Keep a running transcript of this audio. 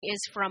Is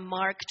from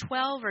Mark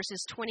 12,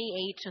 verses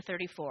 28 to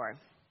 34.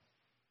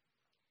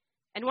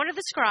 And one of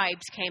the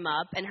scribes came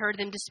up and heard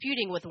them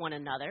disputing with one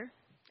another,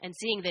 and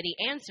seeing that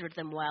he answered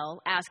them well,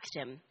 asked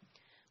him,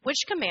 "Which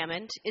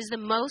commandment is the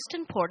most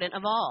important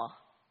of all?"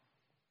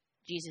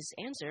 Jesus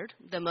answered,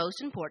 "The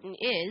most important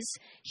is,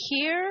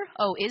 'Hear,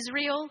 O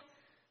Israel,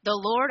 the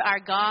Lord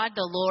our God,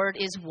 the Lord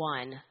is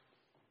one.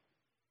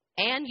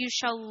 And you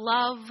shall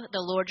love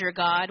the Lord your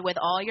God with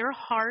all your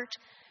heart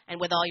and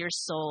with all your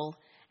soul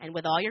and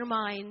with all your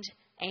mind,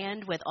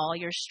 and with all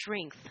your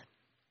strength.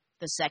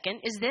 The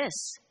second is this: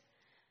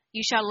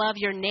 you shall love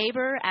your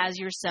neighbor as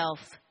yourself.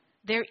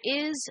 There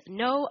is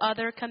no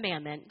other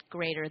commandment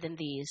greater than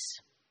these."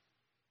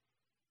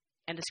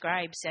 And the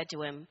scribe said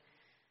to him,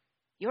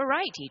 "You're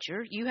right,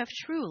 teacher. You have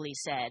truly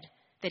said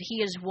that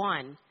he is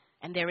one,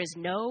 and there is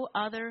no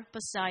other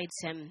besides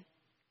him.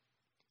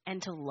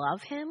 And to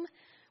love him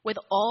with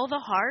all the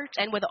heart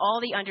and with all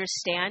the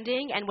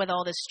understanding and with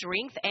all the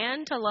strength,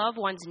 and to love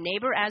one's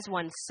neighbor as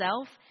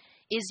oneself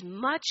is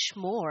much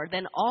more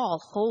than all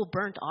whole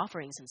burnt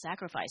offerings and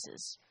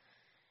sacrifices."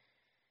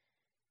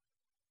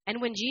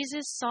 And when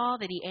Jesus saw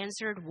that he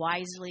answered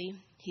wisely,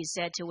 he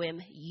said to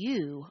him,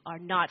 "You are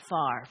not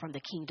far from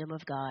the kingdom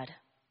of God."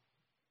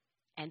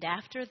 And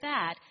after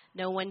that,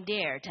 no one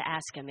dared to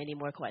ask him any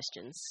more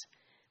questions.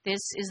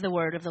 This is the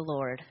word of the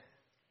Lord.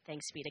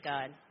 Thanks be to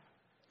God.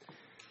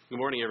 Good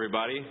morning,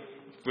 everybody.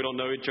 If we don't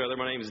know each other,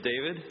 my name is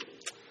David.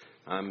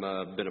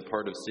 I've been a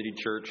part of City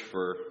Church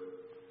for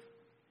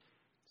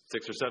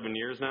 6 or 7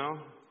 years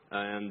now,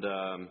 and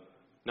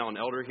now an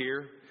elder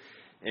here,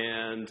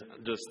 and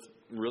just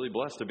really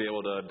blessed to be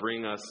able to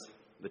bring us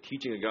the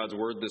teaching of God's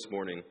Word this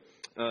morning.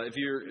 If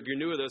you're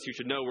new with us, you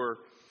should know we're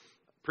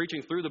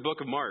preaching through the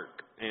book of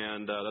Mark,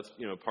 and that's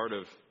part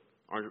of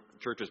our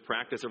church's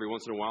practice. Every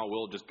once in a while,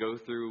 we'll just go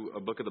through a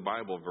book of the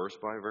Bible verse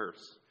by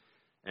verse,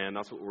 and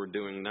that's what we're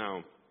doing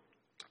now.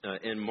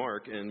 In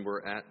Mark, and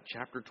we're at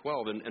chapter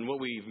 12. And what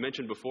we've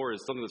mentioned before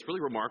is something that's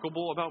really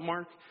remarkable about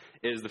Mark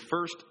is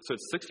so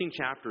it's 16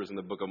 chapters in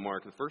the book of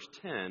Mark. The first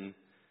 10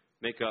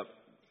 make up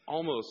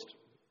almost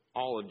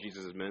all of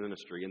Jesus'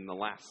 ministry. And the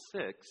last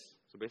 6,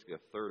 so basically a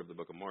third of the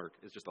book of Mark,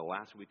 is just the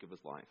last week of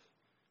his life.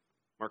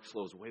 Mark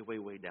slows way, way,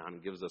 way down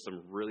and gives us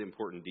some really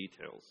important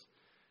details.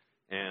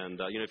 And,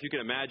 if you can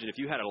imagine, if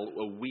you had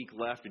a week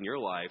left in your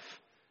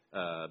life,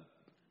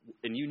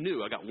 and you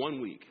knew, I got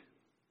 1 week.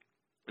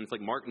 And it's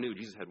like Mark knew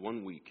Jesus had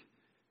 1 week,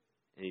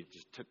 and he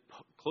just took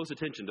close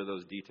attention to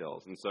those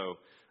details. And so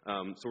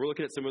we're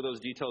looking at some of those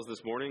details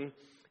this morning.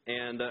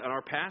 And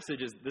our passage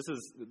this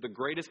is the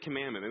greatest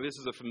commandment. Maybe this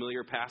is a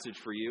familiar passage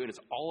for you, and it's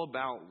all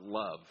about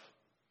love.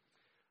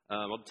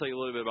 I'll tell you a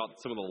little bit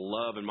about some of the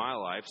love in my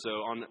life. So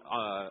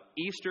on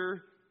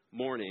Easter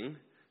morning,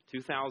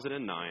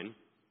 2009,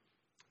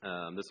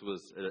 this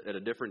was at a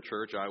different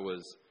church. I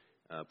was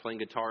playing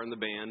guitar in the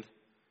band.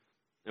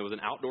 It was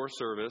an outdoor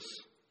service.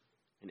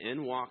 And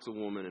in walks a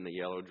woman in a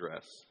yellow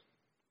dress.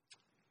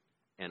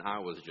 And I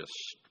was just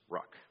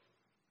struck.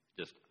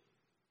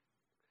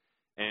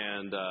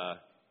 And as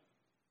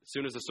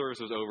soon as the service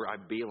was over, I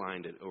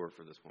beelined it over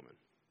for this woman.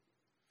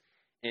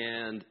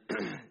 And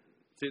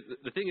see,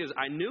 the thing is,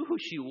 I knew who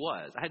she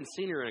was. I hadn't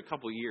seen her in a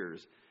couple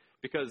years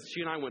because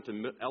she and I went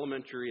to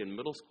elementary and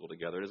middle school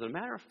together. And as a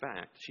matter of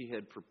fact, she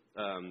had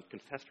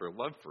confessed her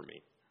love for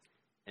me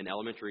in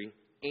elementary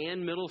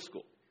and middle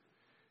school.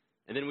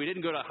 And then we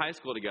didn't go to high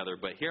school together,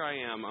 but here I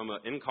am. I'm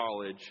in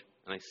college,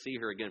 and I see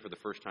her again for the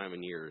first time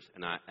in years,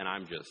 and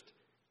I'm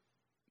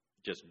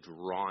just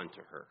drawn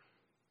to her.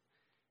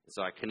 And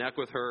so I connect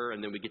with her,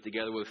 and then we get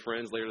together with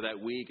friends later that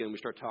week, and we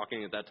start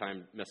talking. At that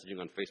time, messaging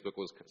on Facebook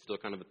was still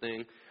kind of a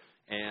thing.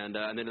 And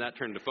then that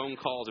turned to phone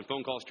calls, and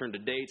phone calls turned to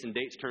dates, and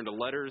dates turned to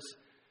letters.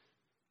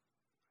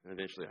 And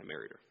eventually I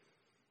married her.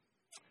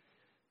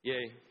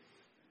 Yay.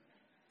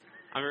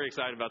 I'm very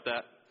excited about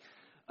that.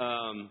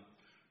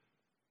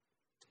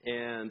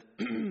 And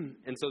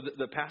so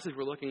the passage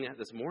we're looking at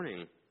this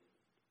morning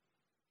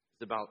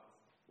is about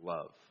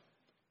love.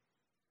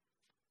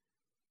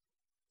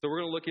 So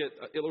we're going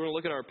to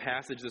look at our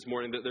passage this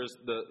morning. There's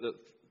the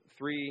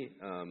 3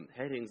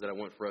 headings that I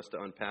want for us to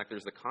unpack.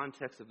 There's the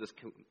context of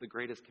the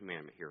greatest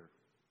commandment here.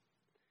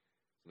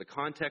 The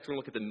context, we're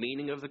going to look at the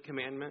meaning of the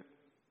commandment.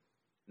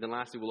 And then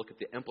lastly, we'll look at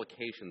the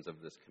implications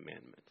of this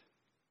commandment.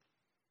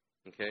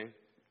 Okay?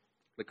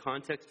 The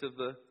context of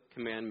the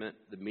commandment,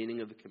 the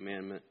meaning of the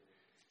commandment,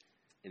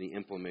 and the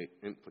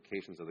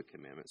implications of the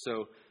commandment.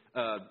 So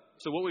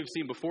what we've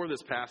seen before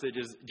this passage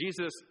is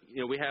Jesus,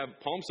 we have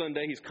Palm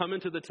Sunday. He's come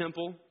into the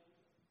temple.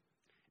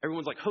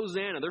 Everyone's like,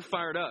 Hosanna. They're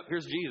fired up.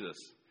 Here's Jesus.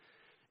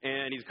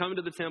 And he's come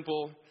to the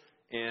temple,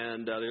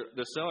 and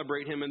they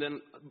celebrate him. And then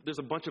there's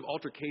a bunch of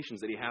altercations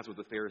that he has with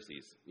the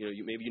Pharisees.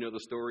 Maybe you know the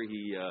story.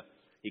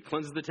 He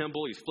cleanses the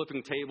temple. He's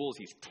flipping tables.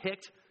 He's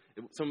ticked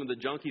at some of the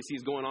junk he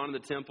sees going on in the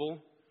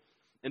temple.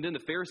 And then the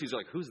Pharisees are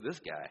like, who's this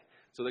guy?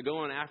 So they're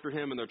going after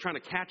him, and they're trying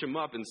to catch him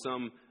up in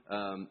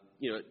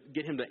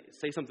get him to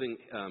say something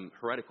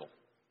heretical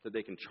that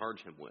they can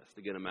charge him with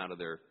to get him out of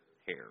their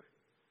hair.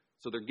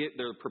 So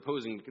they're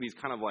proposing these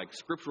kind of like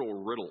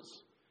scriptural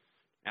riddles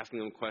asking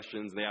them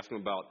questions. They ask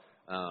them about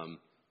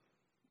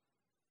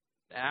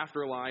the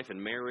afterlife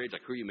and marriage,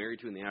 like who are you married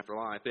to in the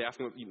afterlife. They ask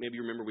them, maybe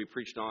you remember we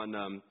preached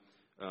on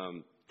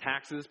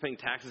taxes, paying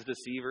taxes to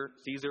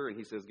Caesar, and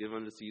he says, give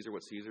unto Caesar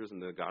what's Caesar's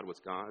and to God what's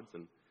God's.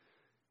 And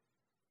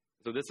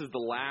so this is the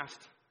last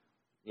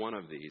one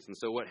of these. And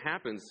so what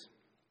happens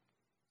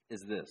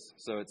is this.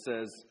 So it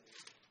says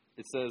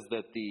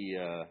that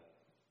the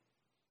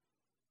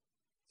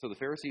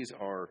Pharisees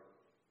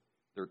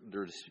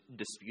they're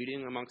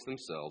disputing amongst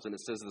themselves, and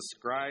it says the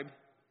scribe,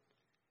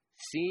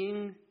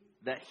 seeing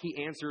that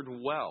he answered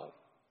well.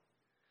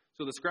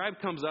 So the scribe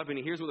comes up and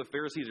he hears what the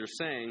Pharisees are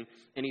saying,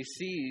 and he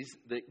sees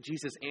that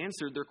Jesus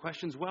answered their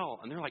questions well,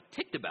 and they're like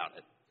ticked about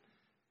it.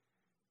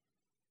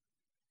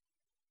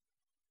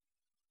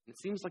 It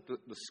seems like the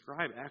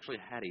scribe actually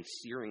had a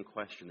searing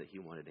question that he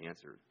wanted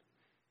answered.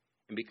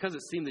 And because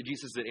it seemed that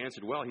Jesus had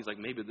answered well, he's like,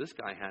 maybe this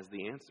guy has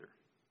the answer.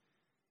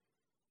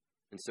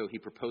 And so he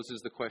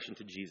proposes the question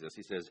to Jesus.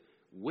 He says,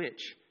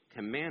 which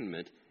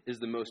commandment is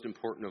the most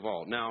important of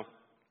all? Now,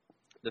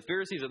 the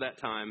Pharisees of that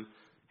time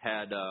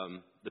had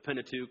the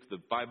Pentateuch, the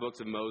 5 books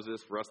of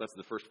Moses. For us, that's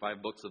the first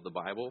 5 books of the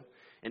Bible.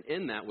 And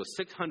in that was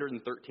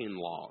 613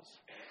 laws.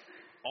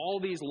 All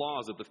these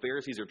laws that the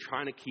Pharisees are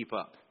trying to keep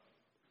up.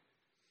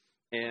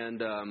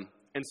 And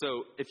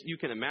so if you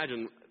can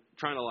imagine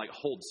trying to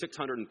hold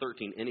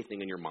 613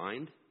 anything in your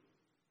mind,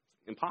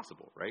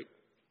 impossible, right?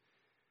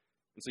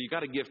 And so you got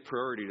to give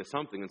priority to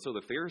something. And so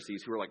the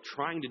Pharisees, who are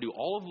trying to do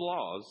all of the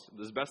laws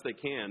as best they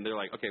can, they're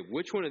like, okay,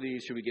 which one of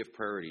these should we give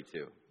priority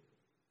to?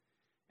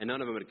 And none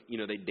of them,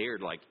 they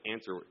dared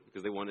answer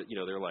because they wanted,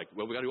 they're like,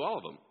 well, we got to do all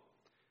of them.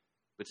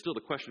 But still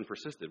the question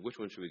persisted, which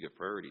one should we give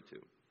priority to?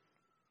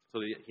 So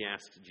he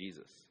asks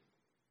Jesus.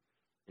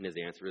 And his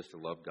answer is to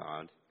love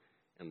God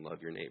and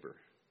love your neighbor.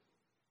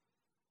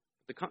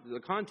 The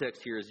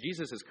context here is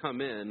Jesus has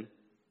come in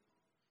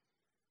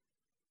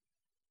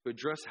to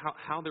address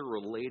how they're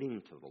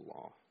relating to the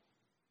law.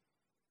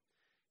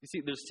 You see,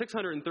 there's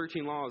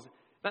 613 laws.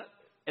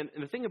 And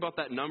the thing about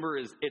that number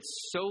is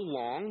it's so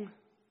long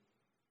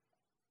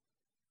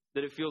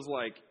that it feels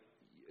like,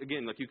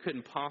 again, you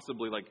couldn't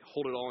possibly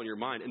hold it all in your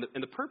mind.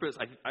 And the purpose,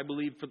 I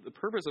believe, for the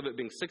purpose of it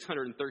being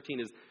 613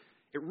 is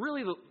it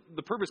really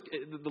the purpose.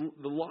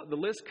 The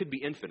list could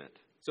be infinite.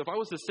 So if I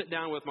was to sit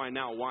down with my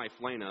now wife,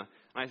 Lena, and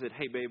I said,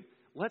 hey, babe,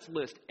 let's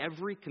list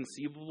every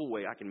conceivable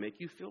way I can make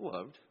you feel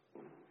loved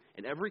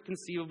and every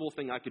conceivable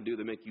thing I could do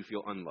to make you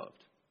feel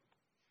unloved.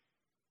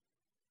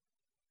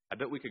 I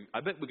bet we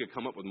could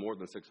come up with more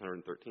than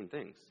 613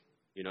 things.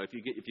 If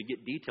you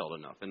get detailed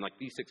enough, and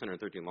these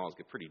 613 laws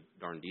get pretty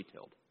darn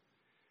detailed.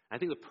 I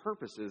think the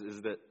purpose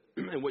is that,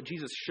 and what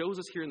Jesus shows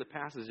us here in the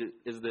passage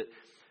is that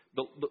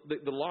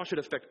the law should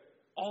affect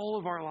all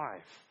of our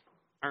life.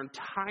 Our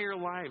entire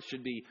lives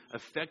should be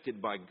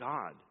affected by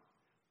God.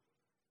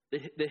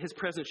 That His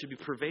presence should be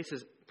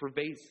pervasive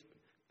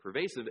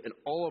in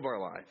all of our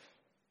life.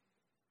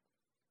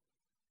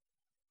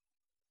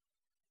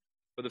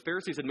 But the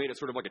Pharisees had made it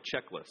sort of like a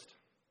checklist.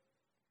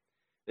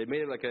 They'd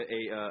made it like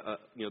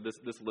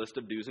this list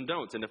of do's and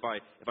don'ts. And if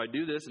I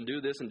do this and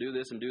do this and do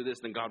this and do this,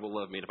 then God will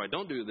love me. And if I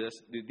don't do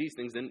these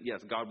things, then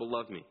yes, God will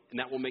love me. And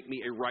that will make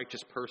me a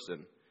righteous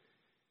person.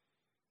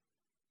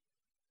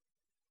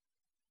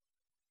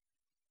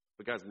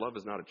 But guys, love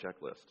is not a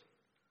checklist.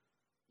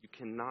 You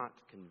cannot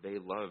convey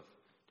love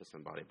to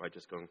somebody by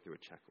just going through a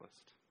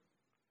checklist.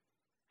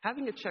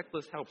 Having a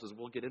checklist helps, as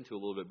we'll get into a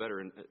little bit better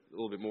and a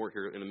little bit more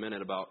here in a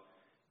minute about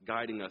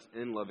guiding us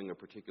in loving a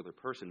particular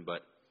person.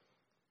 But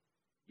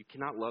you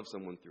cannot love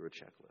someone through a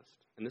checklist.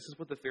 And this is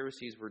what the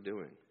Pharisees were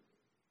doing.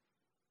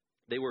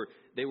 They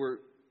were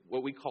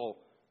what we call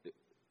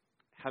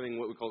having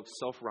what we call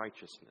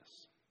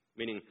self-righteousness,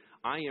 meaning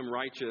I am a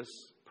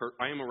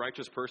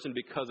righteous person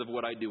because of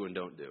what I do and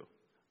don't do,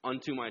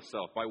 unto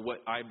myself, by what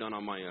I've done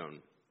on my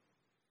own.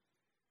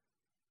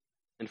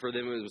 And for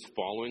them, it was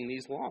following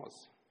these laws.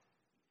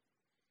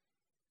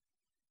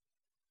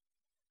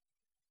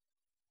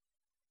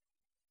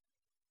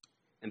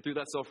 And through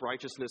that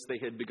self-righteousness, they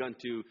had begun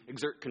to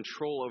exert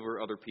control over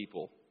other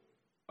people,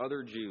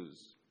 other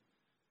Jews,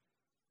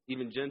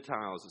 even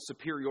Gentiles, the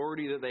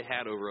superiority that they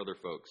had over other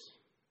folks,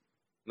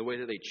 the way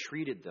that they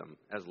treated them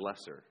as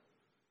lesser.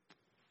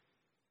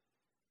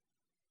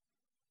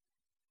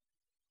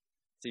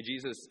 See,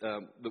 Jesus,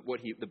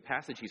 the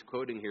passage he's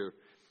quoting here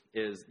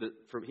is that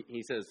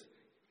he says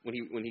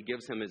when he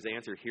gives him his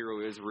answer, "Hear,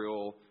 O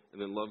Israel,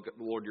 and then love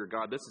the Lord your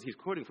God." He's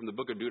quoting from the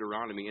book of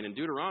Deuteronomy, and in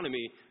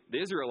Deuteronomy, the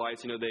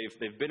Israelites,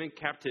 they've been in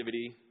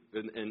captivity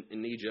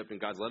in Egypt, and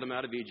God's led them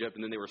out of Egypt,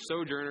 and then they were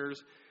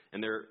sojourners,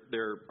 and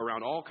they're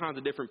around all kinds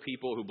of different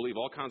people who believe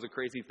all kinds of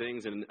crazy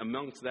things, and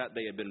amongst that,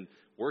 they had been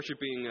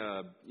worshiping,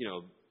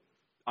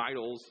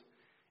 idols,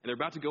 and they're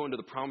about to go into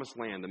the promised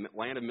land, the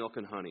land of milk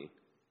and honey.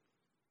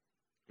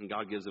 And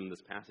God gives them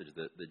this passage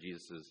that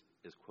Jesus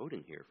is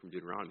quoting here from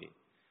Deuteronomy.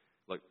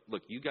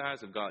 Look, you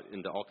guys have got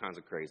into all kinds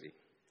of crazy.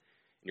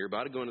 And you're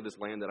about to go into this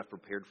land that I've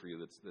prepared for you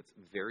that's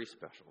very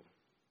special.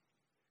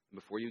 And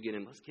before you get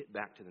in, let's get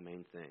back to the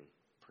main thing,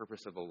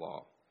 purpose of the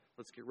law.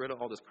 Let's get rid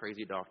of all this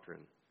crazy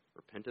doctrine.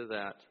 Repent of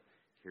that.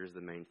 Here's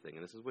the main thing.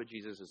 And this is what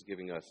Jesus is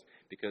giving us,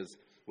 because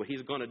what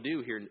he's going to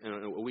do here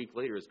a week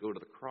later is go to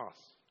the cross.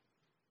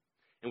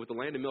 And with the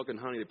land of milk and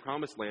honey, the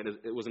promised land,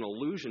 it was an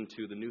allusion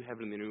to the new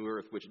heaven and the new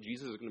earth, which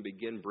Jesus is going to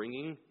begin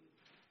bringing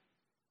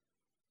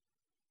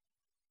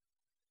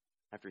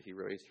after he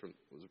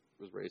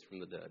was raised from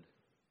the dead.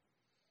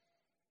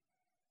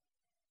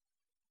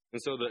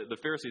 And so the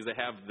Pharisees, they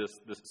have this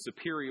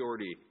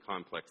superiority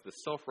complex,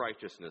 this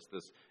self-righteousness,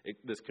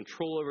 this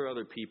control over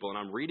other people. And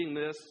I'm reading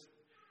this,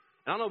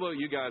 and I don't know about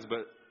you guys,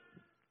 but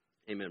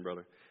amen,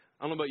 brother.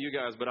 I don't know about you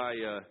guys, but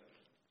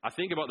I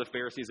think about the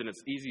Pharisees, and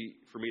it's easy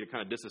for me to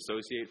kind of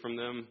disassociate from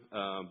them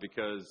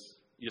because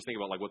you just think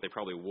about like what they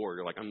probably wore.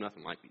 You're like, I'm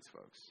nothing like these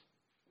folks.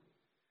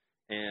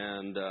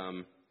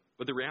 And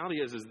but the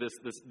reality is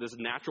this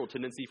natural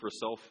tendency for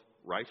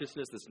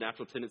self-righteousness, this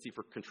natural tendency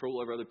for control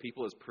over other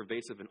people is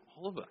pervasive in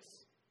all of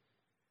us.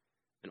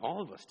 In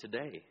all of us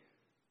today.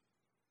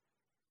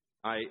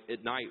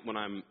 At night when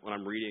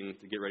I'm reading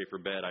to get ready for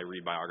bed, I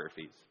read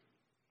biographies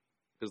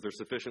because they're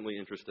sufficiently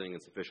interesting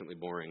and sufficiently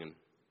boring and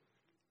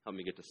help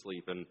me get to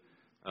sleep. And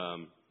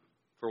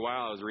for a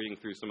while, I was reading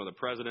through some of the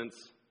presidents,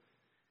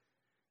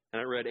 and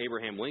I read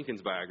Abraham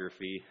Lincoln's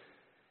biography,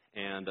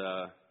 and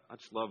I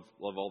just love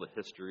all the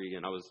history.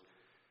 And I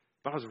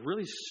was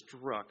really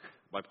struck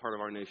by part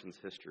of our nation's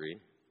history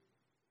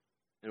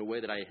in a way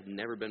that I had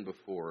never been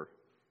before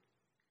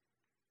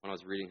when I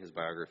was reading his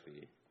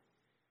biography.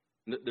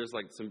 There's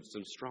like some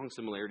strong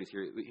similarities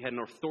here. We had an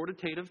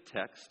authoritative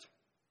text.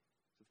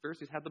 The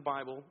Pharisees had the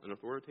Bible, an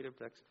authoritative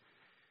text.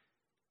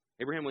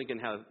 Abraham Lincoln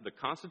had the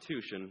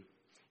Constitution,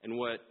 and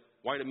what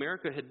white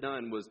America had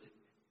done was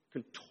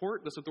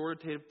contort this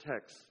authoritative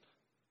text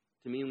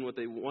to mean what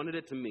they wanted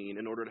it to mean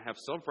in order to have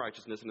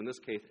self-righteousness, and in this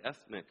case,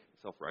 ethnic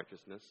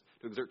self-righteousness,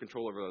 to exert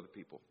control over other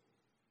people.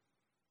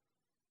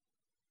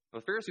 Now,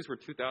 the Pharisees were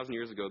 2,000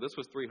 years ago. This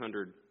was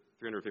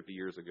 350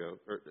 years ago.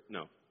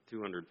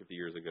 250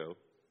 years ago.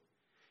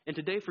 And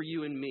today, for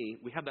you and me,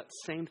 we have that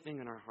same thing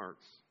in our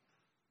hearts.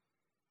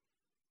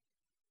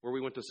 Where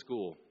we went to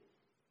school,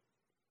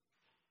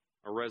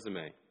 our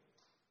resume,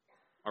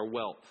 our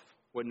wealth,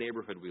 what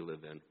neighborhood we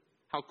live in,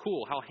 how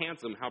cool, how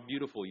handsome, how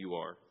beautiful you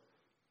are,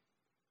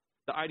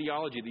 the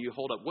ideology that you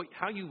hold up,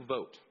 how you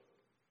vote.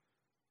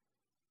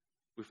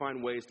 We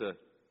find ways to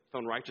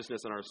find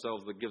righteousness in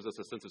ourselves that gives us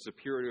a sense of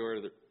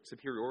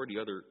superiority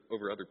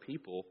over other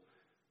people.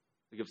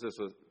 It gives us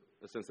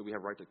a sense that we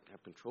have right to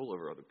have control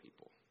over other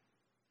people.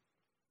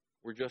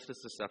 We're just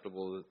as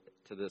susceptible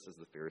to this as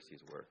the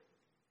Pharisees were.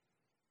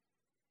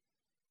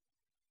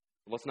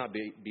 Let's not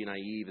be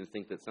naive and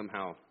think that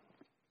somehow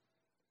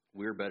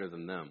we're better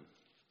than them.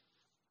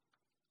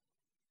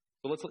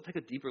 So let's take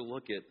a deeper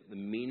look at the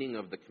meaning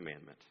of the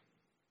commandment.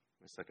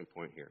 My second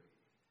point here.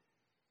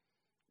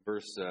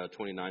 Verse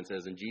 29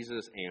 says, "And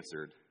Jesus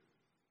answered,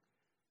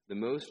 'The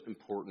most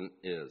important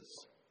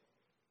is.'"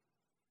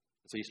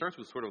 So he starts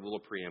with sort of a little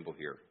preamble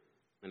here.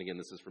 And again,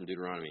 this is from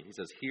Deuteronomy. He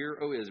says, "Hear,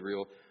 O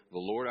Israel, the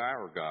Lord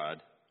our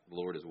God, the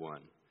Lord is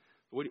one."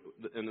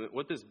 And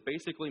what this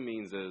basically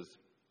means is,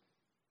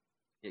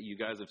 you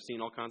guys have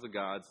seen all kinds of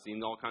gods,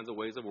 seen all kinds of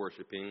ways of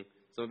worshiping.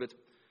 Some of it's,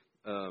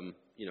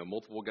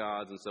 multiple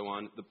gods and so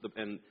on.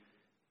 And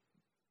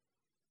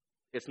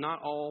it's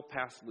not all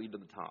paths lead to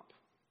the top.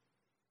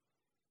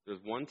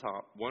 There's one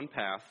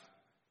path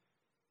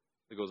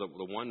that goes up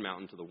the one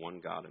mountain to the one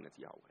God, and it's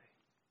Yahweh,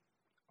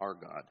 our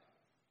God.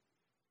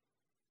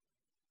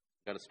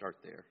 Got to start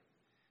there.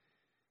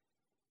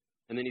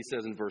 And then he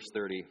says in verse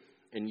 30,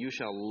 "And you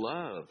shall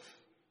love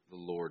the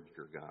Lord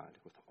your God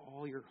with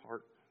all your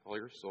heart, all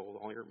your soul,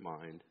 all your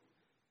mind,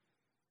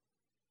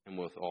 and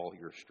with all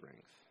your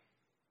strength."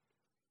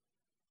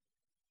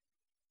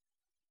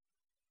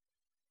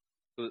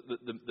 So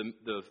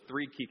the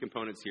three key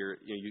components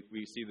here,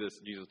 we see this,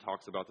 Jesus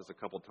talks about this a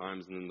couple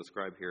times, and then the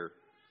scribe here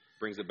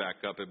brings it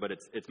back up. But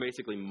it's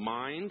basically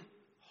mind,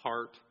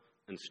 heart,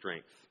 and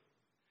strength.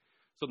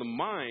 So the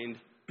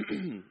mind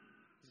is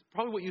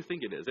probably what you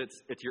think it is.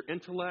 It's your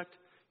intellect,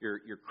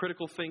 your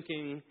critical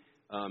thinking,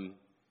 the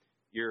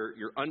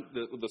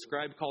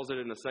scribe calls it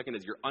in a second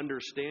as your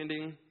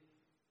understanding.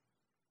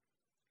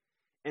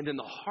 And then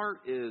the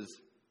heart it's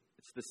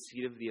the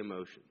seat of the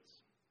emotions.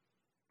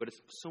 But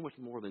it's so much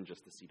more than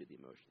just the seat of the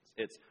emotions.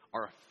 It's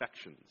our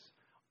affections,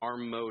 our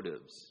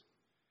motives,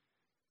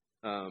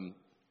 the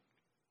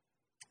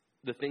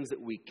things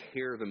that we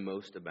care the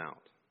most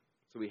about.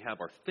 So we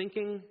have our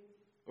thinking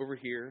over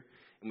here,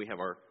 and we have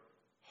our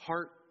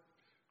heart,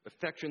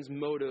 affections,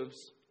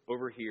 motives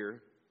over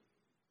here.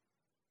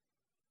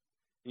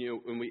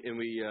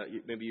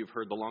 Maybe you've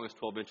heard the longest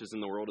 12 inches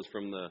in the world is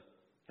from the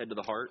head to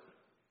the heart.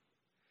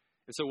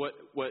 And so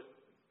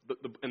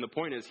the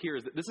point is here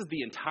is that this is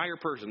the entire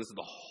person. This is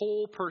the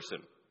whole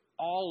person,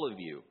 all of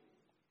you,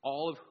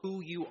 all of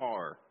who you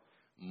are,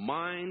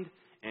 mind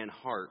and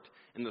heart.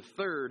 And the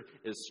third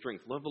is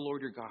strength. Love the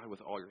Lord your God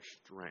with all your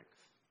strength.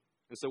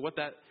 And so what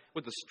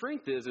the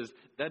strength is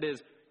that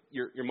is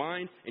your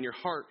mind and your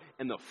heart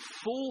and the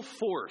full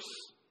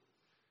force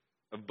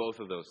of both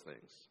of those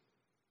things.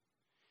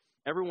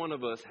 Every one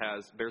of us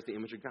bears the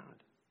image of God.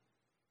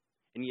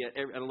 And yet,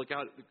 and I look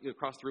out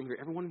across the room here,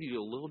 every one of you is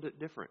a little bit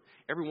different.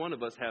 Every one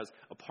of us has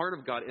a part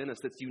of God in us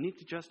that's unique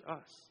to just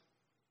us.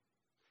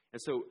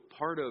 And so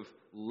part of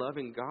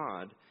loving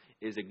God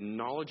is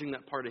acknowledging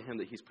that part of Him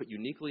that He's put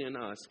uniquely in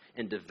us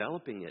and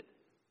developing it.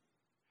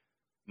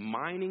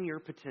 Mining your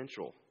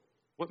potential.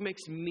 What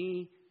makes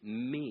me,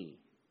 me?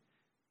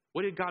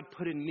 What did God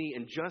put in me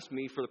and just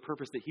me for the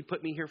purpose that He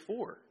put me here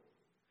for?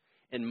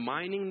 And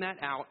mining that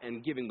out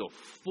and giving the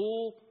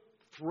full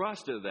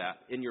thrust of that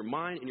in your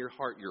mind, in your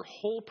heart, your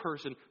whole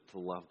person to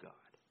love God.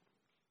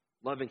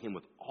 Loving Him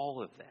with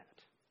all of that.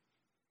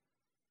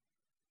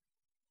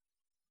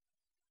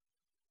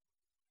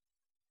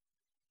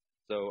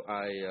 So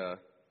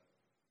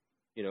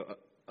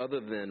other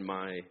than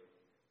my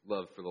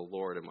love for the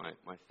Lord and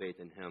my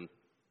faith in Him,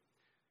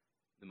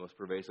 the most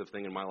pervasive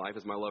thing in my life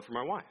is my love for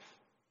my wife.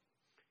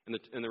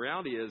 And the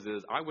reality is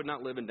I would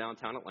not live in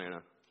downtown Atlanta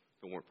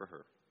if it weren't for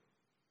her.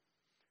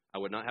 I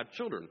would not have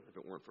children if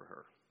it weren't for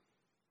her.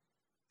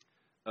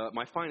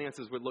 My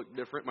finances would look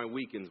different. My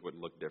weekends would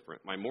look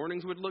different. My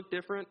mornings would look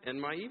different, and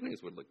my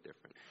evenings would look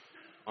different.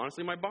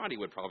 Honestly, my body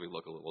would probably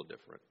look a little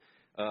different.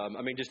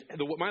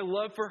 My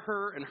love for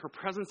her and her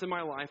presence in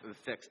my life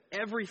affects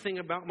everything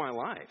about my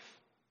life.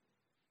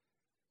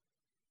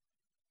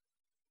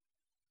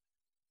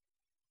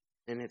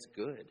 And it's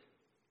good.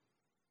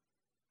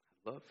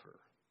 I love her.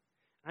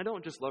 I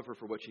don't just love her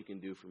for what she can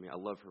do for me. I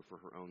love her for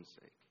her own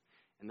sake.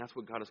 And that's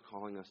what God is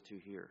calling us to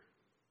here.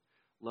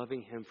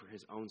 Loving Him for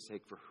His own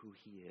sake, for who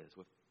He is,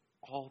 with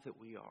all that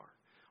we are.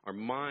 Our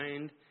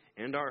mind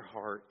and our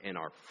heart and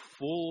our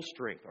full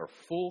strength, our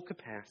full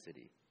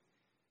capacity.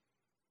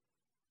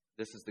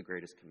 This is the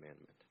greatest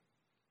commandment.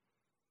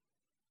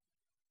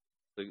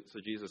 So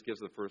Jesus gives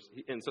the first,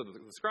 and so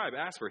the scribe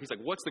asks for it. He's like,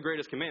 what's the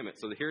greatest commandment?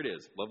 So here it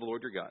is. Love the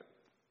Lord your God.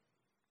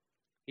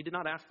 He did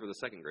not ask for the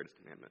second greatest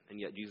commandment, and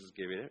yet Jesus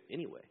gave it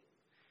anyway.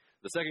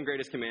 The second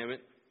greatest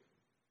commandment,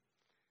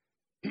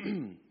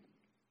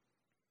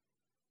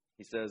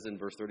 He says in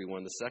verse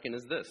 31, the second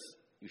is this: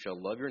 you shall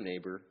love your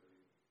neighbor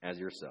as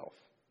yourself.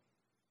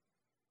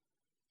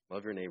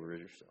 Love your neighbor as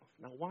yourself.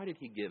 Now, why did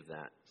He give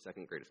that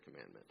second greatest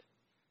commandment?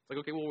 It's like,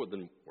 okay, well,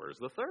 then where's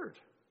the third?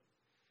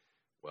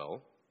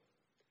 Well,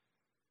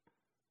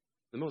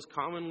 the most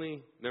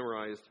commonly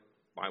memorized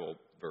Bible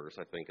verse,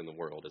 I think, in the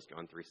world is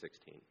John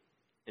 3:16.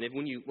 And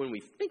when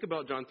we think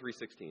about John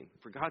 3:16,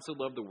 for God so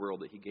loved the world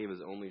that He gave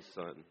His only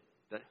Son,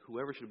 that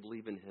whoever should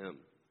believe in Him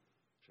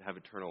should have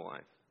eternal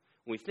life.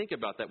 When we think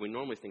about that, we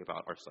normally think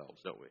about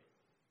ourselves, don't we?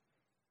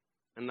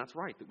 And that's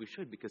right, that we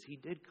should, because He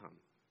did come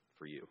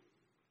for you.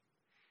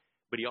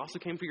 But He also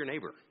came for your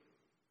neighbor.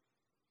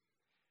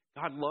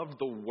 God loved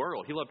the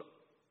world.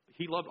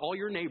 He loved all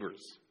your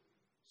neighbors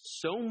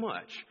so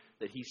much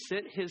that He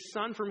sent His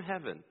Son from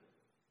heaven.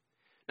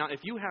 Now, if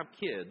you have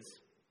kids,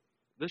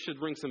 this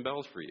should ring some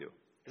bells for you.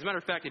 As a matter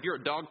of fact, if you're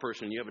a dog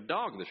person and you have a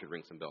dog, this should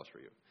ring some bells for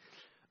you.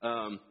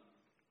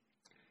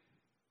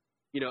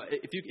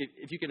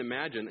 If you can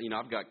imagine,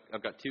 I've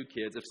got two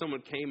kids. If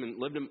someone came and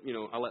lived,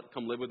 I let them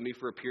come live with me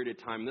for a period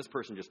of time, and this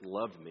person just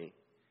loved me,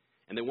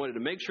 and they wanted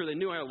to make sure they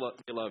knew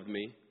they loved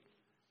me,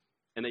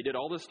 and they did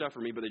all this stuff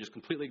for me, but they just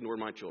completely ignored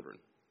my children.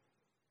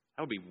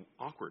 That would be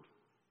awkward.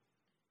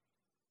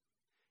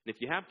 And if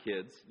you have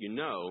kids,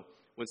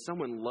 when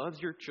someone loves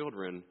your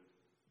children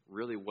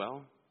really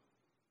well,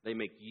 they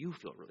make you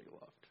feel really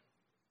loved,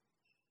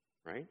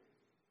 right?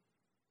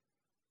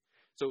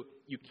 So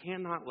you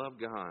cannot love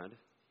God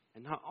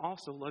and not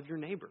also love your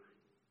neighbor.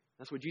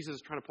 That's what Jesus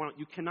is trying to point out.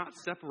 You cannot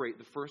separate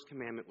the first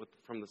commandment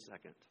from the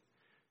second.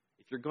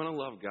 If you're going to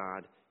love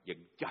God, you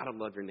got to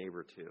love your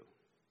neighbor too.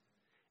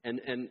 And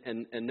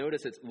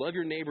notice it's love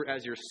your neighbor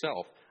as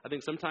yourself. I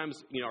think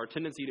sometimes, our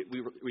tendency,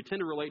 we tend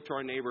to relate to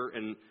our neighbor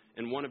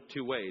in one of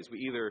two ways. We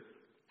either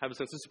have a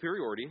sense of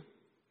superiority.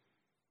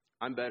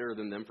 I'm better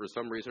than them for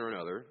some reason or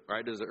another, or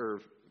I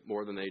deserve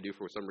more than they do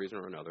for some reason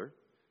or another.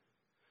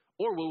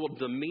 Or we will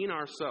demean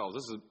ourselves.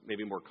 This is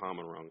maybe more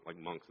common around like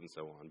monks and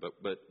so on, but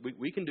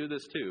we can do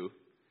this too,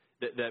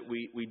 that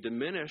we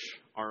diminish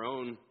our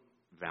own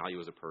value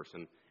as a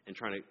person and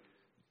trying to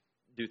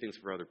do things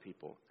for other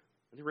people.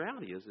 And the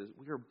reality is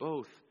we are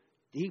both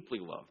deeply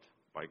loved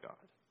by God,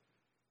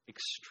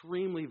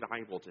 extremely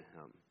valuable to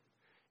Him.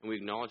 And we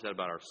acknowledge that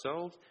about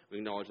ourselves. We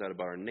acknowledge that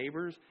about our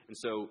neighbors. And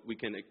so we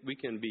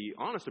can be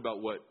honest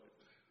about what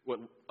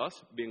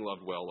us being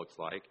loved well looks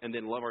like, and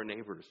then love our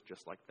neighbors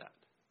just like that.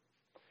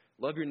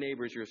 Love your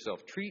neighbors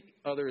yourself. Treat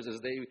others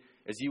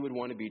as you would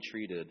want to be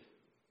treated.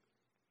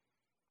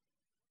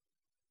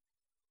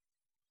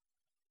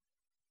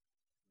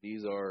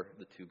 These are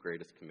the two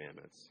greatest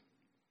commandments.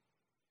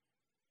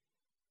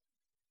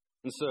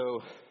 And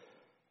so,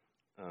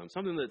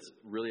 something that's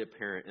really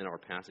apparent in our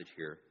passage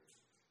here,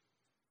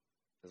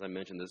 as I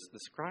mentioned, the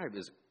scribe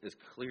has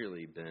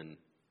clearly been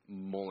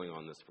mulling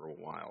on this for a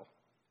while.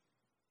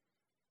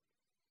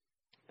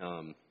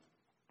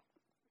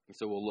 And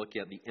so we'll look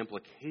at the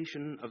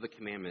implication of the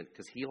commandment,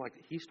 because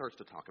he starts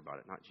to talk about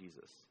it, not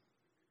Jesus.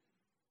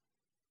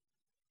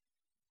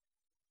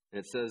 And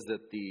it says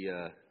that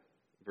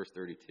Verse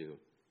 32.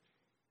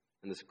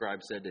 And the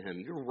scribe said to him,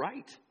 "You're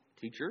right,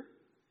 teacher.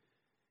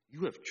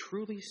 You have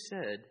truly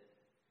said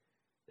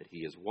that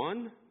he is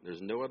one,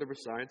 there's no other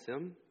besides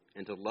him,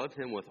 and to love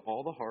him with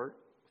all the heart,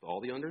 with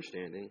all the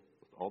understanding,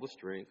 with all the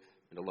strength,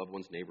 and to love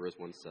one's neighbor as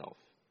oneself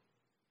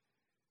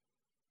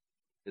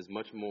is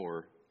much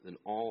more than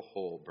all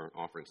whole burnt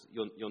offerings."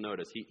 You'll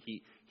notice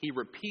he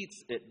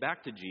repeats it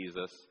back to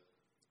Jesus.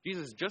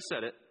 Jesus just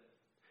said it,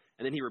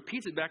 and then he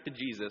repeats it back to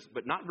Jesus,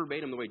 but not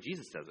verbatim the way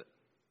Jesus says it.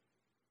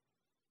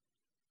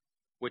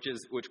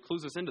 Which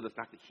clues us into the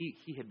fact that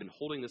he had been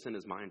holding this in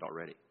his mind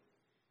already.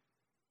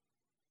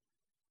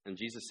 And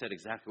Jesus said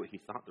exactly what he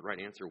thought the right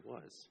answer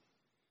was.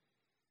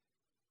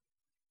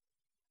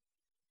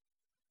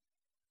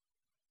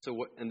 So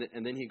what?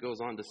 And then he goes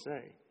on to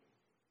say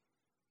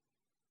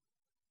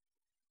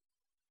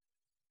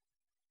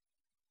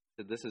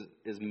that this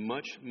is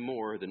much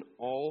more than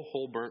all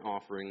whole burnt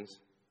offerings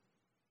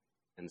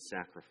and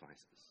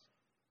sacrifices.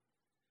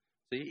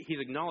 So he's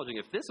acknowledging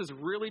if this is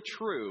really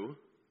true,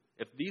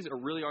 if these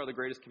really are the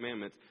greatest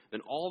commandments, then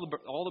all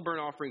the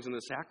burnt offerings and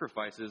the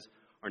sacrifices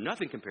are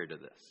nothing compared to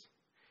this.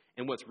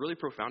 And what's really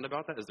profound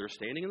about that is they're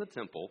standing in the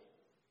temple,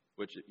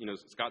 which,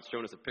 Scott's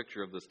shown us a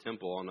picture of this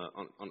temple on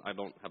I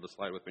don't have the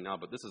slide with me now,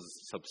 but this is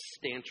a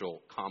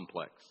substantial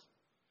complex.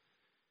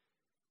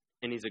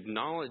 And he's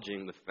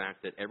acknowledging the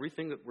fact that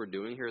everything that we're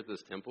doing here at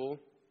this temple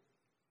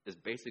is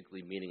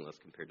basically meaningless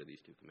compared to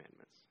these two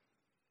commandments.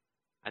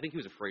 I think he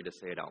was afraid to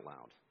say it out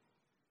loud,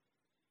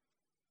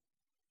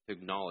 to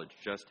acknowledge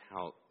just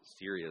how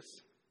serious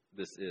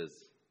this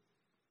is,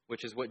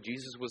 which is what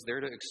Jesus was there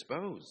to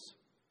expose.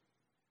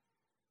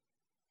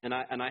 And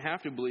I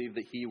have to believe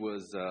that he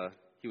was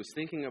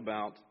thinking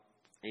about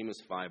Amos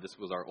 5. This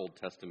was our Old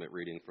Testament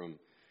reading from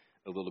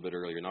a little bit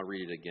earlier, and I'll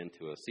read it again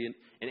to us. See,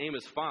 in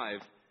Amos 5,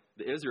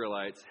 the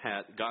Israelites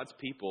God's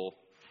people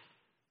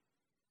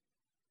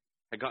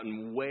had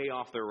gotten way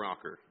off their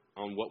rocker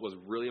on what was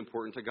really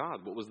important to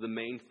God, what was the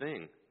main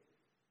thing.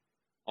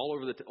 All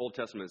over the Old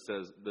Testament it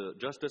says the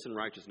justice and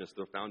righteousness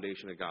are the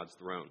foundation of God's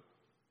throne.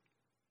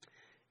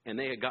 And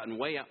they had gotten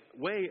way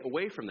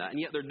away from that. And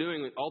yet they're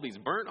doing all these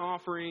burnt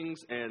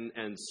offerings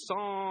and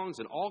songs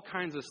and all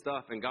kinds of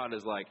stuff. And God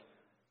is like,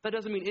 that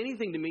doesn't mean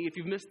anything to me if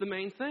you've missed the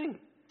main thing.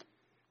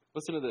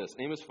 Listen to this.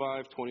 Amos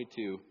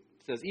 5:22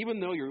 says, "Even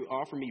though you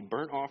offer me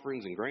burnt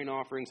offerings and grain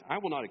offerings, I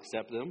will not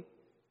accept them.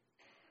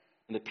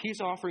 And the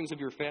peace offerings of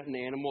your fattened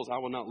animals, I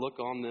will not look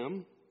on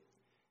them.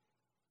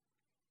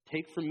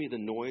 Take from me the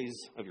noise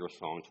of your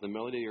songs. To the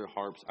melody of your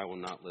harps, I will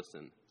not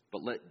listen.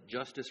 But let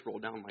justice roll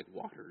down like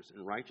waters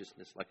and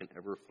righteousness like an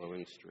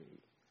ever-flowing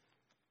stream."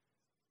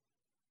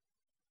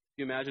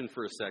 You imagine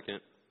for a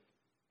second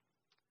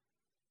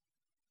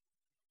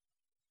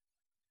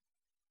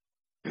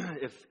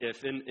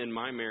if in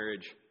my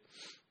marriage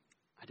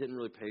I didn't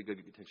really pay good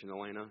attention to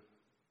Elena,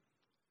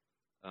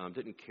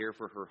 didn't care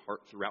for her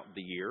heart throughout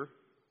the year.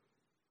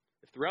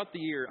 If throughout the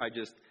year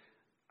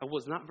I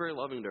was not very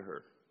loving to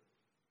her.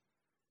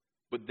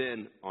 But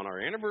then on our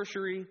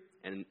anniversary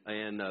and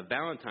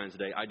Valentine's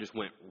Day, I just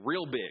went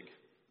real big.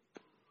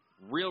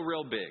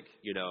 Real big,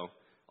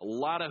 a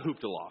lot of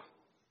hoopla.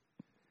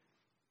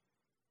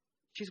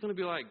 She's going to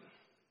be like,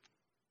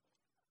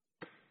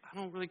 I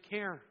don't really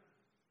care.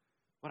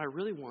 What I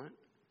really want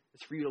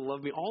is for you to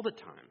love me all the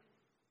time.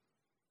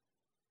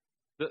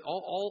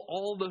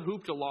 All the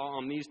hoopla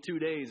on these 2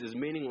 days is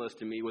meaningless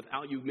to me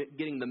without you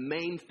getting the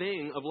main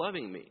thing of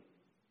loving me.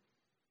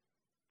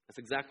 That's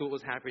exactly what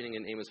was happening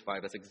in Amos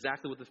 5. That's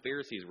exactly what the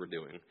Pharisees were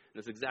doing. And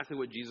that's exactly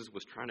what Jesus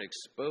was trying to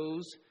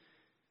expose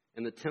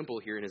in the temple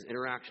here in his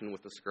interaction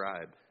with the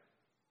scribe.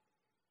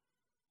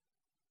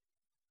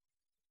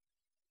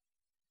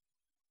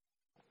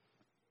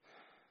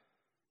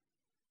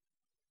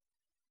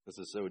 This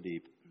is so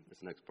deep,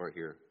 this next part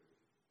here.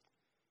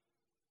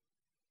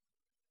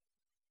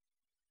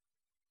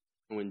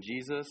 And when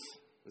Jesus,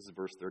 this is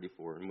verse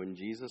 34, and when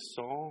Jesus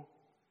saw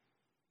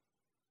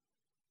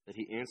that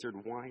he answered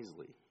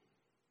wisely.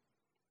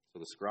 So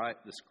the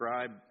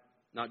scribe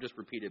not just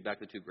repeated back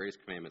the two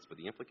greatest commandments, but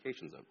the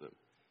implications of them.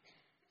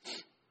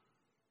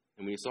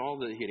 And when he saw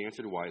that he had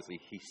answered wisely,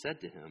 he said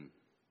to him,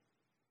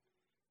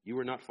 "You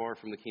are not far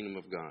from the kingdom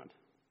of God."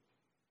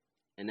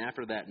 And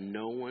after that,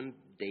 no one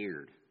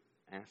dared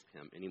ask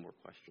him any more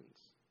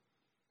questions.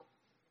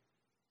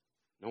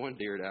 No one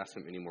dared ask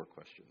him any more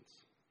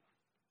questions.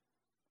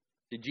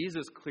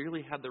 Jesus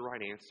clearly had the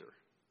right answer.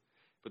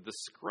 But the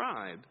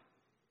scribe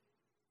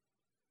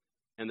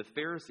and the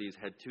Pharisees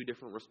had two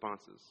different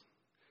responses.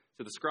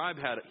 So the scribe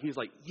he's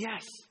like,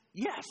 yes,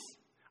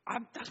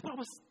 that's what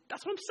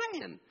I'm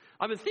saying.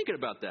 I've been thinking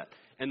about that.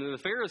 And then the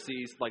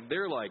Pharisees,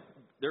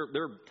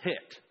 they're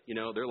ticked.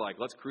 They're like,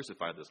 let's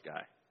crucify this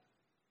guy.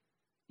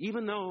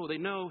 Even though they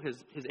know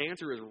his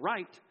answer is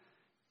right,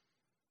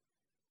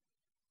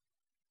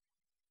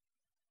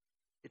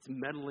 it's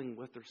meddling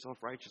with their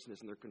self-righteousness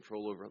and their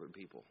control over other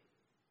people.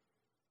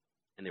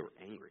 And they were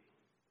angry.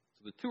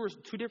 So the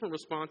two different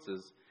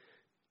responses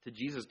to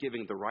Jesus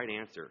giving the right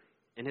answer.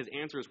 And his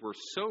answers were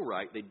so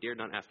right, they dared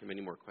not ask him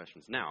any more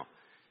questions. Now,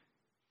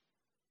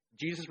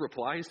 Jesus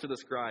replies to the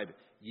scribe,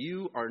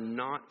 "You are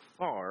not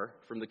far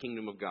from the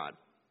kingdom of God."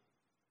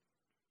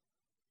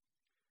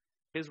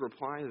 His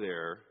reply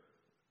there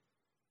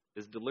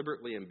is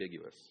deliberately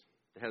ambiguous.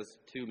 It has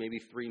 2, maybe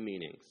 3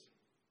 meanings.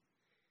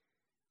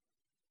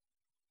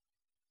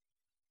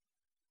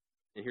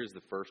 And here's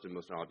the first and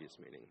most obvious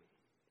meaning.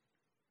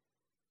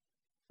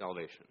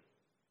 Salvation.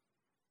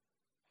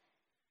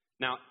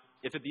 Now,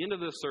 if at the end of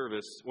this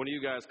service, one of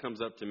you guys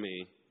comes up to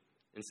me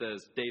and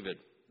says,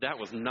 "David, that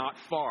was not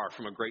far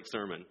from a great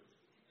sermon,"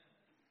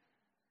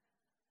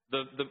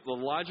 the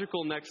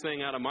logical next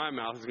thing out of my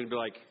mouth is going to be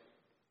like,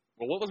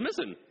 "Well, what was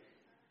missing?"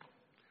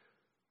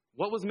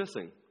 What was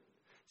missing?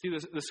 See,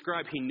 the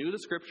scribe, he knew the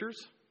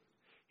scriptures.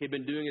 He'd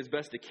been doing his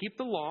best to keep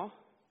the law.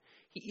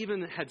 He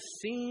even had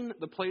seen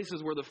the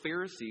places where the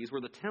Pharisees,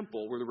 where the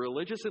temple, where the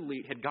religious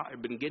elite had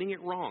been getting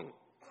it wrong.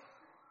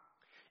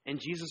 And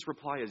Jesus'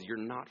 reply is, "You're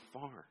not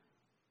far."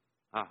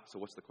 So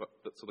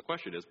the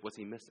question is, what's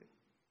he missing?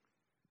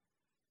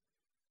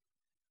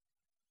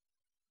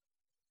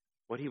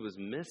 What he was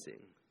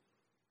missing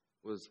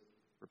was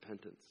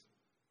repentance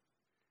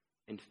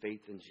and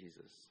faith in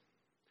Jesus.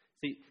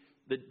 See,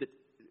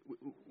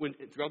 when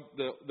throughout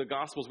the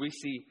Gospels we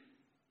see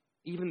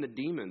even the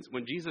demons,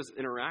 when Jesus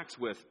interacts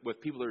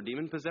with people that are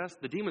demon-possessed,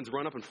 the demons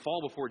run up and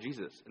fall before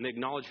Jesus, and they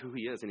acknowledge who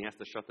he is, and he has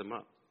to shut them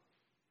up.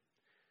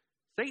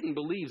 Satan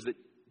believes that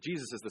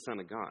Jesus is the Son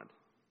of God.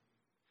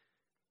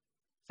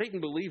 Satan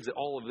believes that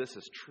all of this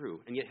is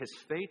true, and yet his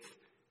faith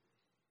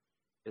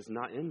is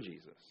not in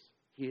Jesus.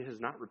 He has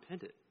not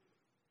repented.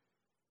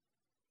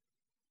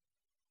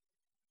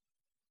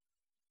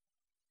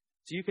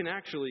 So you can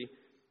actually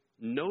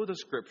know the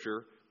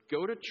Scripture,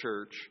 go to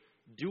church,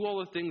 do all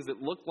the things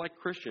that look like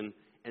Christian,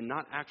 and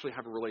not actually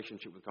have a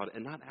relationship with God,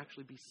 and not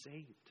actually be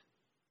saved.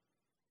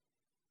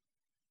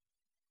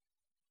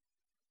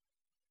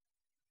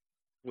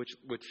 Which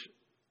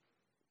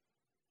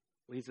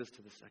leads us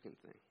to the second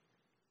thing.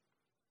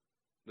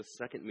 The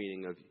second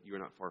meaning of "you are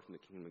not far from the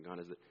kingdom of God"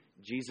 is that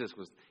Jesus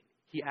was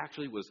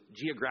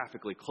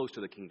geographically close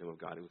to the kingdom of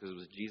God, because it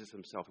was Jesus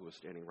himself who was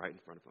standing right in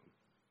front of him.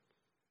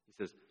 He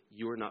says,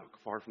 "You are not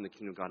far from the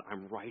kingdom of God.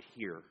 I'm right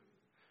here.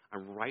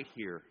 I'm right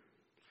here.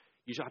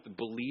 You just have to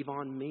believe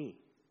on me.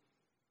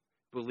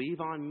 Believe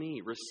on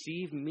me.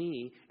 Receive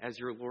me as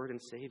your Lord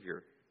and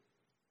Savior."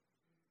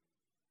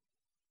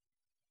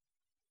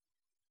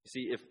 You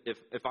see,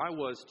 if I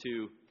was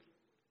to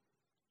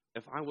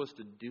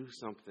do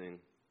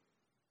something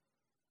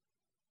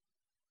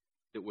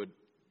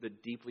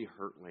that deeply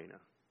hurt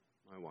Lena,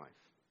 my wife,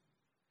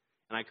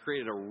 and I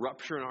created a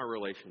rupture in our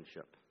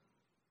relationship,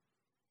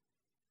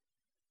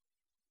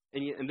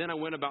 and then I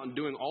went about and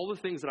doing all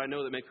the things that I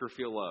know that make her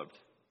feel loved,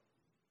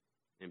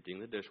 emptying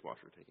the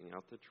dishwasher, taking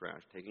out the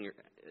trash,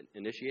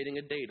 initiating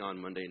a date on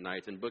Monday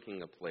nights, and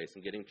booking a place,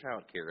 and getting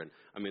childcare, and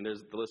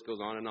the list goes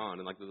on,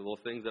 and like the little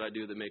things that I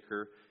do that make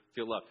her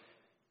feel loved.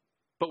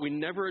 But we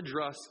never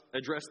address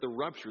the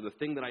rupture, the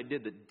thing that I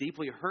did that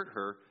deeply hurt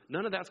her.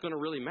 None of that's going to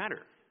really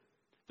matter.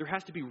 There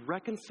has to be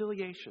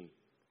reconciliation.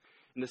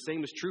 And the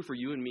same is true for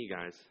you and me,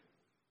 guys.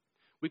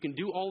 We can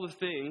do all the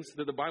things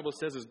that the Bible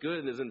says is good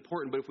and is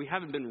important, but if we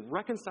haven't been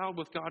reconciled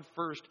with God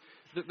first,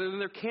 then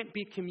there can't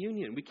be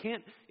communion. We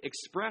can't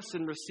express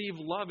and receive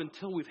love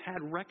until we've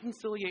had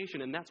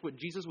reconciliation, and that's what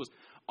Jesus was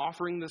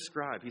offering the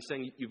scribe. He's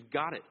saying, "You've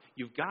got it.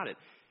 You've got it.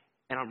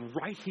 And I'm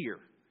right here.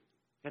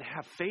 You've got to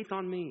have faith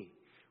on me.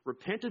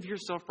 Repent of your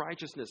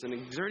self-righteousness and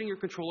exerting your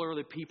control over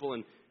the people,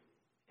 and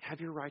have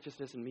your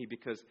righteousness in me."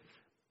 Because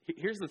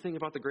here's the thing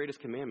about the greatest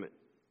commandment.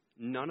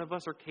 None of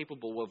us are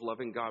capable of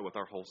loving God with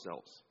our whole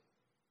selves.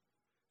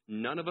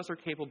 None of us are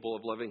capable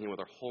of loving him with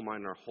our whole mind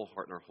and our whole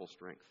heart and our whole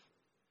strength.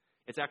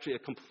 It's actually a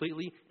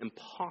completely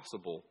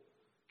impossible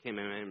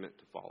commandment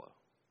to follow.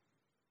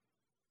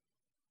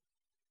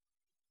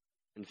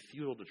 And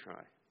futile to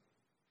try.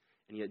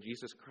 And yet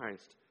Jesus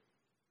Christ,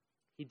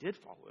 he did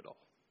follow it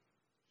all.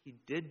 He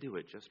did do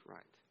it just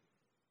right.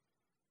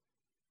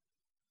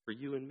 For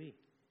you and me.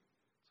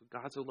 So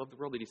God so loved the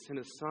world that he sent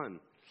his son.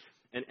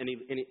 And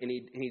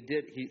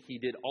he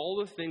did all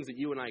the things that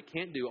you and I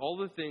can't do, all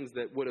the things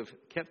that would have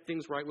kept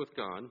things right with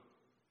God,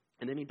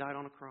 and then he died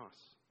on a cross.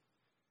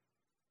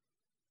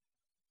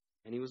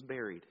 And he was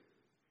buried.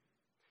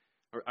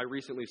 I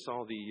recently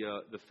saw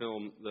the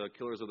film The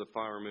Killers of the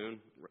Flower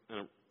Moon.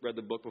 I read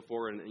the book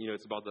before, and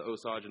it's about the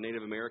Osage and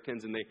Native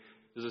Americans, and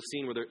there's a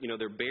scene where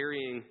they're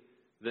burying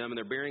them, and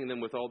they're burying them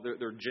with all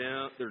their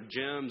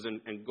gems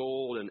and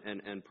gold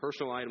and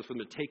personal items for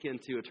them to take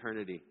into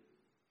eternity.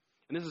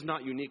 And this is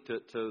not unique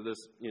to this,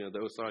 the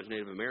Osage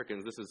Native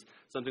Americans. This is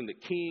something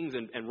that kings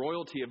and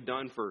royalty have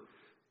done for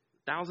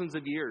thousands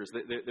of years.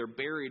 They're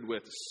buried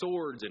with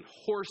swords and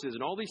horses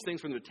and all these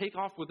things for them to take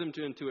off with them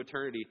into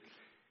eternity.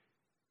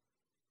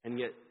 And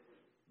yet,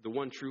 the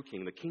one true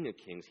king, the King of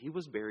Kings, he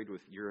was buried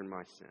with your and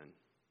my sin,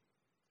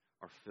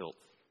 our filth.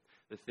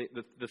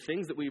 The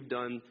things that we've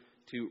done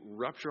to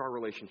rupture our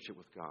relationship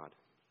with God.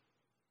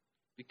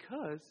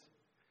 Because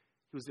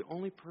he was the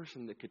only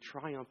person that could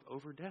triumph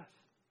over death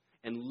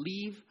and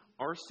leave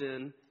our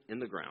sin in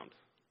the ground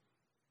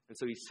And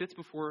so he sits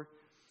before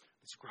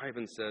the scribe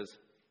and says,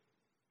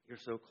 you're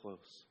so close.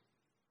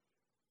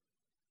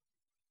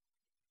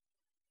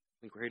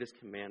 The greatest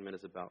commandment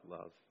is about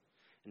love.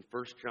 And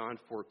 1 John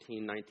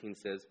 14:19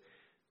 says,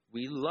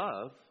 we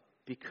love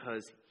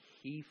because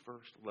he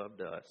first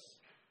loved us.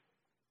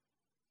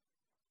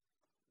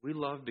 We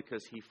love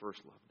because he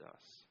first loved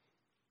us.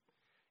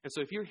 And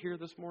so if you're here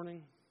this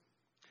morning,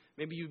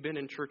 maybe you've been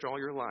in church all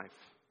your life.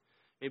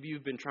 Maybe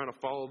you've been trying to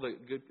follow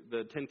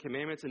the 10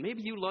 Commandments, and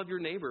maybe you love your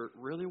neighbor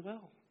really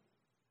well.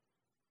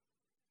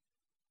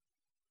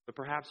 But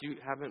perhaps you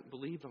haven't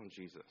believed on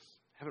Jesus,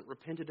 haven't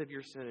repented of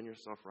your sin and your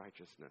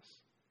self-righteousness.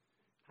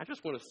 I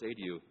just want to say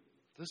to you,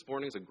 this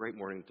morning is a great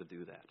morning to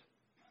do that.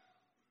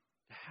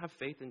 To have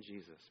faith in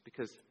Jesus,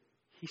 because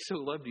he so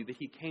loved you that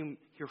he came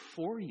here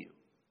for you.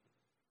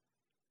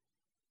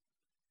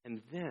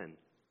 And then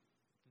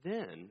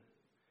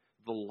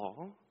the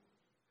law,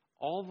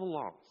 all the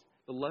laws,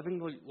 the loving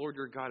the Lord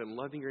your God and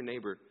loving your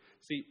neighbor.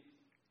 See,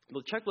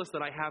 the checklist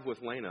that I have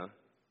with Lena,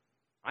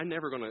 I'm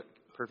never going to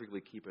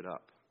perfectly keep it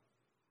up,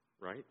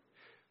 right?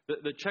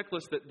 The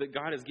checklist that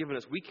God has given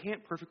us, we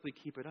can't perfectly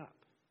keep it up.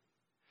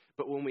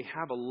 But when we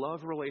have a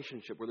love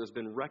relationship where there's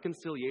been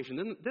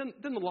reconciliation, then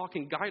the law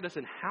can guide us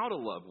in how to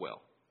love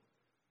well.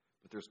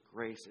 But there's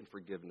grace and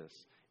forgiveness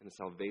and the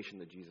salvation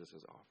that Jesus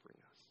is offering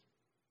us.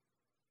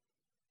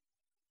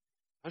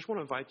 I just want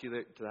to invite you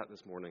to that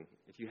this morning.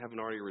 If you haven't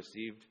already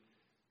received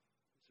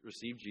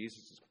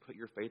Jesus, put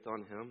your faith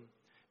on him.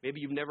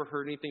 Maybe you've never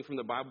heard anything from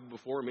the Bible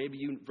before. Maybe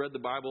you've read the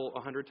Bible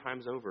 100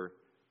 times over.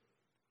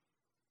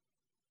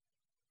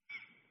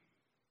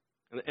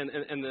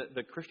 And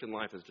the Christian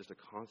life is just a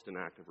constant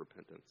act of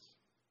repentance,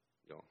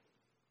 y'all.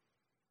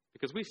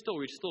 Because we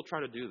still try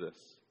to do this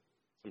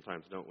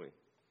sometimes, don't we?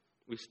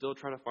 We still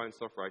try to find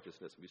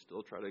self-righteousness. We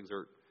still try to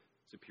exert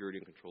superiority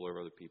and control over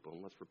other people.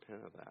 And let's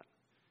repent of that.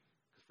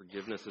 Because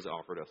forgiveness is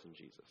offered us in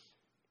Jesus.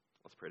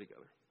 Let's pray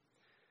together.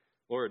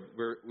 Lord,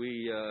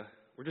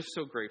 we're just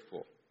so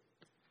grateful.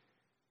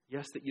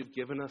 Yes, that you've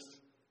given us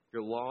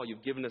your law.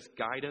 You've given us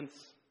guidance.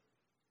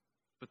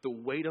 But the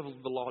weight of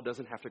the law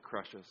doesn't have to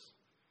crush us.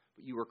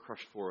 But you were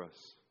crushed for us.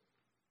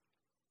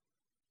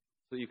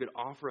 So you could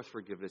offer us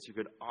forgiveness. You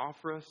could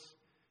offer us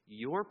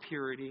your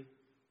purity,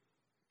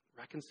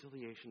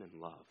 reconciliation, and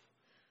love.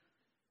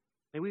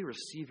 May we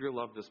receive your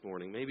love this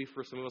morning. Maybe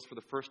for some of us for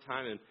the first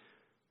time, and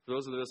for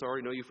those of us who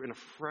already know you in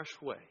a fresh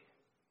way,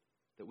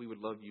 that we would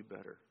love you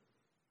better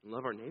and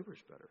love our neighbors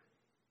better.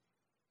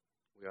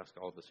 We ask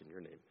all of this in your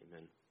name.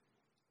 Amen.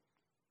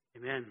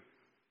 Amen.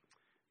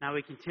 Now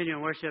we continue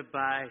in worship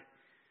by